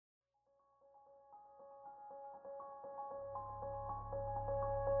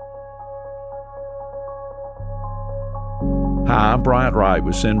Hi, I'm Bryant Wright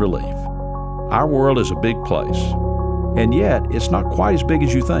with Send Relief. Our world is a big place, and yet it's not quite as big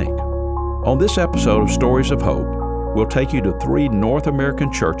as you think. On this episode of Stories of Hope, we'll take you to 3 North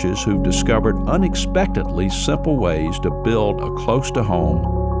American churches who've discovered unexpectedly simple ways to build a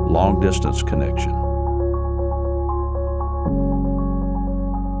close-to-home, long-distance connection.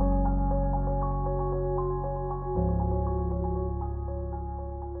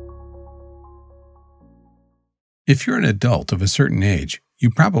 If you're an adult of a certain age, you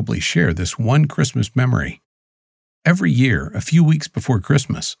probably share this one Christmas memory. Every year, a few weeks before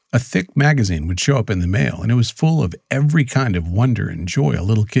Christmas, a thick magazine would show up in the mail, and it was full of every kind of wonder and joy a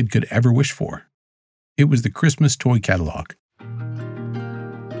little kid could ever wish for. It was the Christmas toy catalog.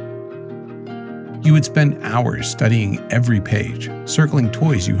 You would spend hours studying every page, circling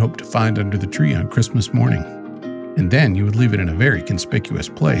toys you hoped to find under the tree on Christmas morning. And then you would leave it in a very conspicuous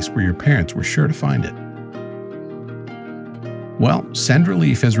place where your parents were sure to find it. Well, Send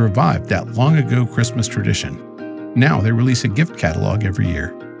Relief has revived that long-ago Christmas tradition. Now they release a gift catalog every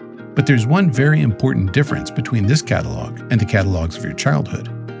year. But there's one very important difference between this catalog and the catalogs of your childhood.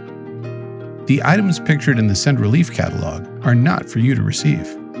 The items pictured in the Send Relief catalog are not for you to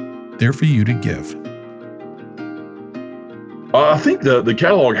receive. They're for you to give. I think the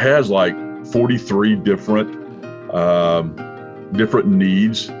catalog has like 43 different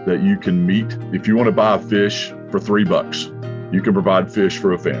needs that you can meet. If you want to buy a fish for $3, you can provide fish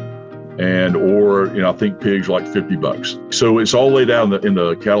for a family. I think pigs are like $50. So it's all laid out in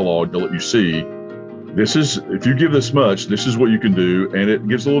the catalog to let you see, this is, if you give this much, this is what you can do. And it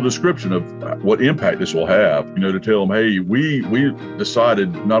gives a little description of what impact this will have, to tell them, hey, we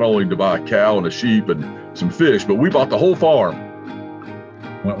decided not only to buy a cow and a sheep and some fish, but we bought the whole farm.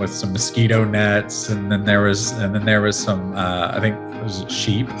 Went with some mosquito nets, and then there was some, I think it was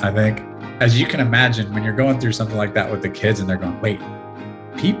sheep, As you can imagine, when you're going through something like that with the kids and they're going, wait,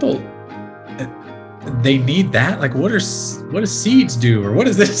 people, they need that? Like, what does seeds do? Or what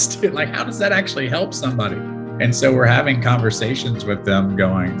does this do? Like, how does that actually help somebody? And so we're having conversations with them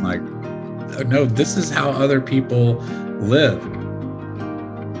going like, no, this is how other people live.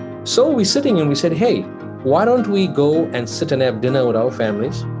 So we're sitting and we said, hey, why don't we go and sit and have dinner with our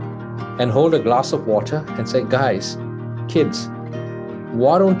families and hold a glass of water and say, guys, kids,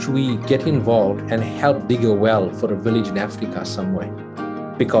 why don't we get involved and help dig a well for a village in Africa somewhere?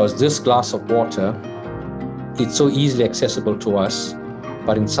 Because this glass of water, it's so easily accessible to us,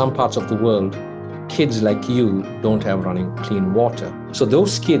 but in some parts of the world, kids like you don't have running clean water. So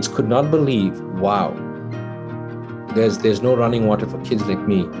those kids could not believe, wow, there's no running water for kids like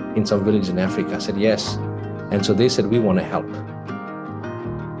me in some village in Africa. I said, yes. And so they said, we want to help.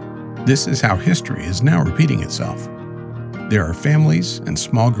 This is how history is now repeating itself. There are families and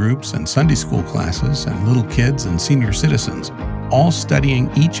small groups and Sunday school classes and little kids and senior citizens all studying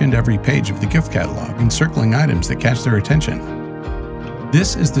each and every page of the gift catalog and circling items that catch their attention.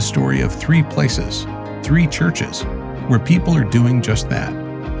 This is the story of 3 places, 3 churches, where people are doing just that.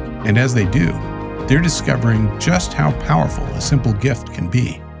 And as they do, they're discovering just how powerful a simple gift can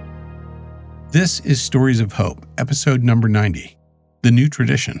be. This is Stories of Hope, episode number 90, The New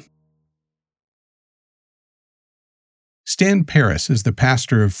Tradition. Stan Paris is the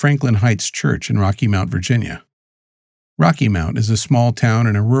pastor of Franklin Heights Church in Rocky Mount, Virginia. Rocky Mount is a small town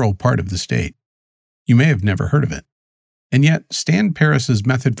in a rural part of the state. You may have never heard of it. And yet, Stan Paris's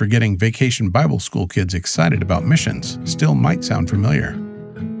method for getting vacation Bible school kids excited about missions still might sound familiar.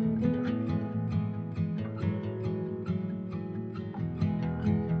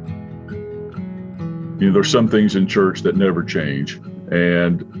 There's some things in church that never change.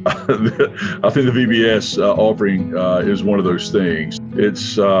 And I think the VBS offering is one of those things.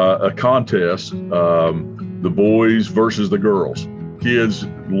 It's a contest, the boys versus the girls. Kids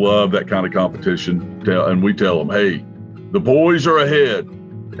love that kind of competition. And we tell them, hey, the boys are ahead.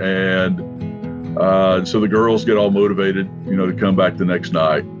 And so the girls get all motivated, to come back the next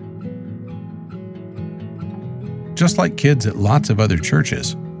night. Just like kids at lots of other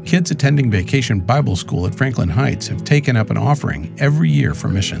churches, kids attending Vacation Bible School at Franklin Heights have taken up an offering every year for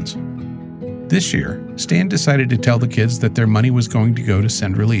missions. This year, Stan decided to tell the kids that their money was going to go to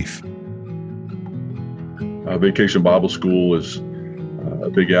Send Relief. Vacation Bible School is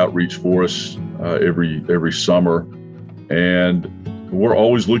a big outreach for us every summer, and we're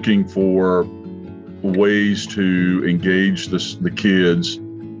always looking for ways to engage the kids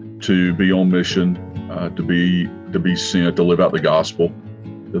to be on mission, to be sent, to live out the gospel.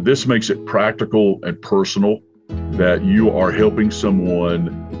 This makes it practical and personal, that you are helping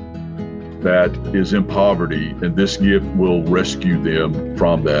someone that is in poverty, and this gift will rescue them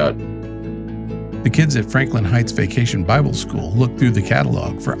from that. The kids at Franklin Heights Vacation Bible School looked through the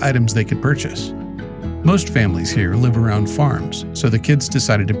catalog for items they could purchase. Most families here live around farms, so the kids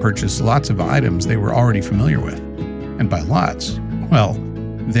decided to purchase lots of items they were already familiar with. And by lots, well,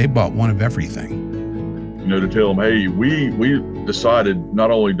 they bought one of everything. To tell them, hey, we decided not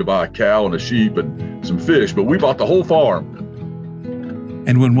only to buy a cow and a sheep and some fish, but we bought the whole farm.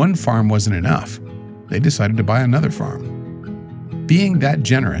 And when one farm wasn't enough, they decided to buy another farm. Being that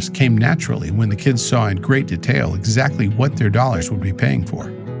generous came naturally when the kids saw in great detail exactly what their dollars would be paying for.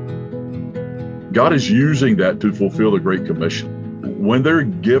 God is using that to fulfill the Great Commission. When they're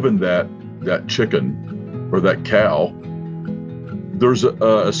given that chicken or that cow, there's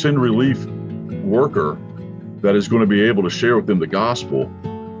a Send Relief worker that is going to be able to share with them the gospel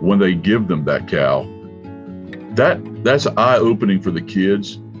when they give them that cow. That's eye-opening for the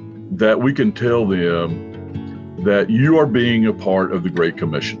kids, that we can tell them that you are being a part of the Great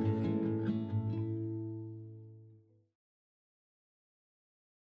Commission.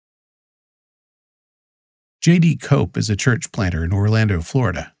 J.D. Cope is a church planter in Orlando,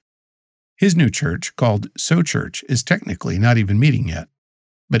 Florida. His new church, called So Church, is technically not even meeting yet.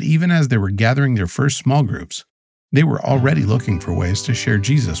 But even as they were gathering their first small groups, they were already looking for ways to share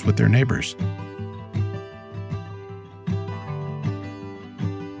Jesus with their neighbors.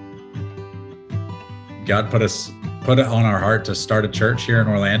 God put it on our heart to start a church here in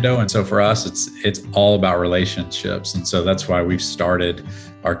Orlando. And so for us, it's all about relationships. And so that's why we've started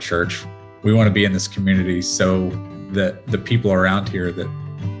our church. We want to be in this community so that the people around here that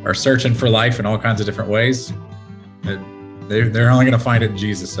are searching for life in all kinds of different ways, they're only going to find it in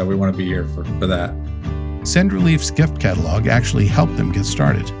Jesus. So we want to be here for that. Send Relief's gift catalog actually helped them get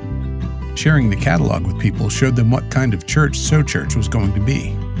started. Sharing the catalog with people showed them what kind of church So Church was going to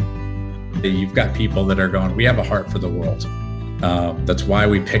be. You've got people that are going, we have a heart for the world. That's why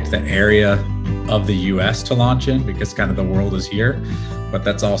we picked the area of the U.S. to launch in, because kind of the world is here. But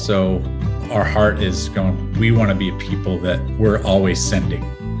that's also, our heart is going, we want to be a people that we're always sending.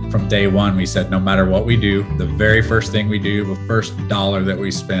 From day one, we said, no matter what we do, the very first thing we do, the first dollar that we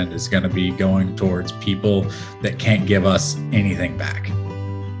spend is going to be going towards people that can't give us anything back.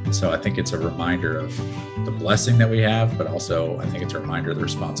 So I think it's a reminder of the blessing that we have, but also I think it's a reminder of the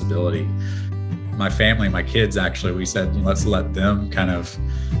responsibility. My family, my kids, actually, we said, let's let them kind of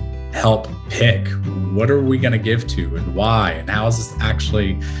help pick, what are we going to give to and why, and how is this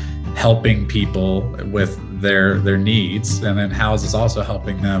actually helping people with their needs, and then how is this also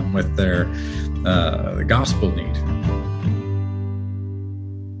helping them with their the gospel need.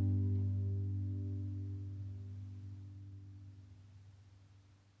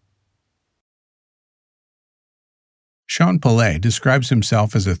 Sean Pillay describes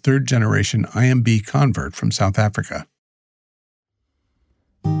himself as a third-generation IMB convert from South Africa.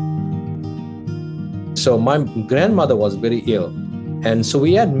 So my grandmother was very ill, and so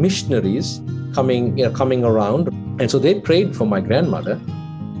we had missionaries coming around, and so they prayed for my grandmother,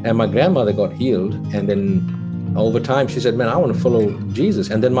 and my grandmother got healed. And then over time she said, man, I want to follow Jesus.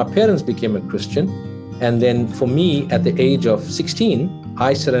 And then my parents became a Christian, and then for me at the age of 16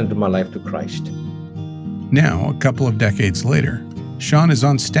 I surrendered my life to Christ. Now, a couple of decades later, Sean is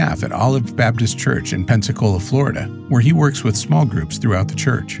on staff at Olive Baptist Church in Pensacola, Florida, where he works with small groups throughout the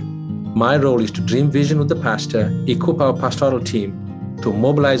church. My role is to dream vision with the pastor, equip our pastoral team to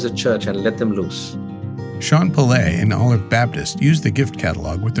mobilize the church and let them loose. Sean Pillay and Olive Baptist used the gift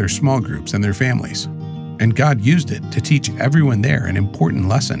catalog with their small groups and their families. And God used it to teach everyone there an important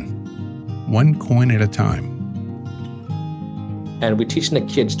lesson, one coin at a time. And we're teaching the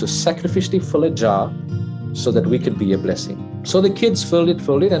kids to sacrificially fill a jar so that we could be a blessing. So the kids filled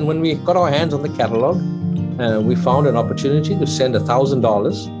it, and when we got our hands on the catalog, we found an opportunity to send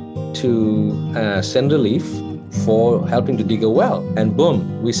 $1,000 to Send Relief for helping to dig a well. And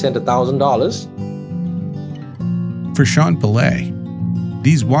boom, we sent $1,000. For Sean Pillay,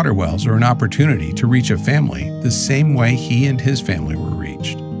 these water wells are an opportunity to reach a family the same way he and his family were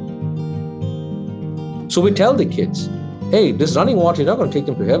reached. So we tell the kids, hey, this running water is not going to take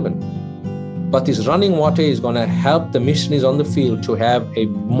them to heaven. But this running water is going to help the missionaries on the field to have a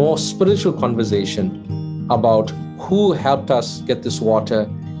more spiritual conversation about who helped us get this water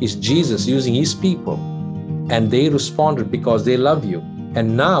is Jesus using his people. And they responded because they love you.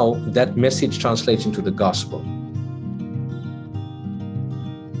 And now that message translates into the gospel.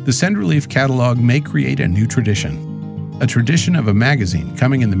 The Send Relief catalog may create a new tradition, a tradition of a magazine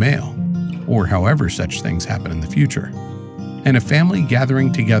coming in the mail, or however such things happen in the future, and a family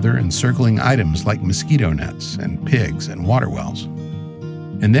gathering together and circling items like mosquito nets and pigs and water wells,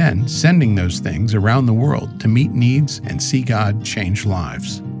 and then sending those things around the world to meet needs and see God change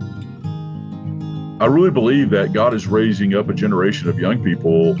lives. I really believe that God is raising up a generation of young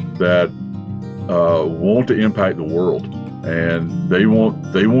people that want to impact the world, and they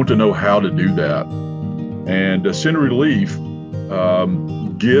want to know how to do that. And Send Relief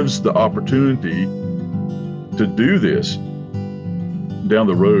gives the opportunity to do this. Down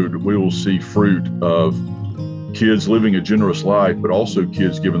the road, we will see fruit of kids living a generous life, but also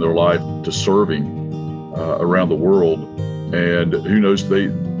kids giving their life to serving around the world. And who knows,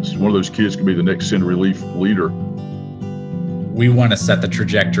 one of those kids could be the next Send Relief leader. We want to set the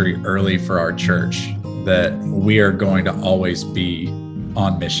trajectory early for our church that we are going to always be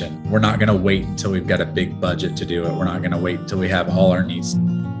on mission. We're not going to wait until we've got a big budget to do it. We're not going to wait until we have all our needs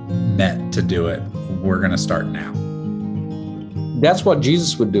met to do it. We're going to start now. That's what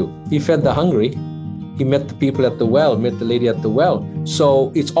Jesus would do. He fed the hungry. He met the people at the well, met the lady at the well.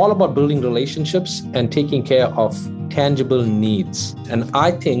 So it's all about building relationships and taking care of tangible needs. And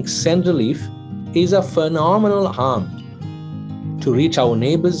I think Send Relief is a phenomenal arm to reach our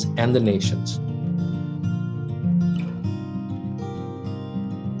neighbors and the nations.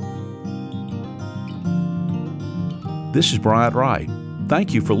 This is Bryant Wright.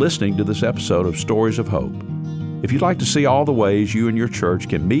 Thank you for listening to this episode of Stories of Hope. If you'd like to see all the ways you and your church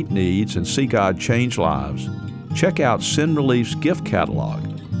can meet needs and see God change lives, check out Send Relief's Gift Catalogue.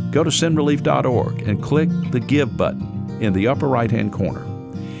 Go to sendrelief.org and click the Give button in the upper right-hand corner.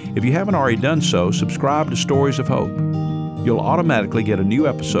 If you haven't already done so, subscribe to Stories of Hope. You'll automatically get a new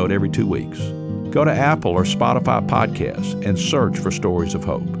episode every 2 weeks. Go to Apple or Spotify podcasts and search for Stories of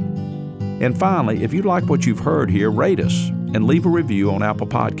Hope. And finally, if you like what you've heard here, rate us and leave a review on Apple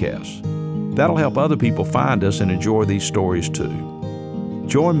Podcasts. That'll help other people find us and enjoy these stories too.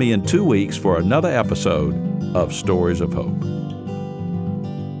 Join me in 2 weeks for another episode of Stories of Hope.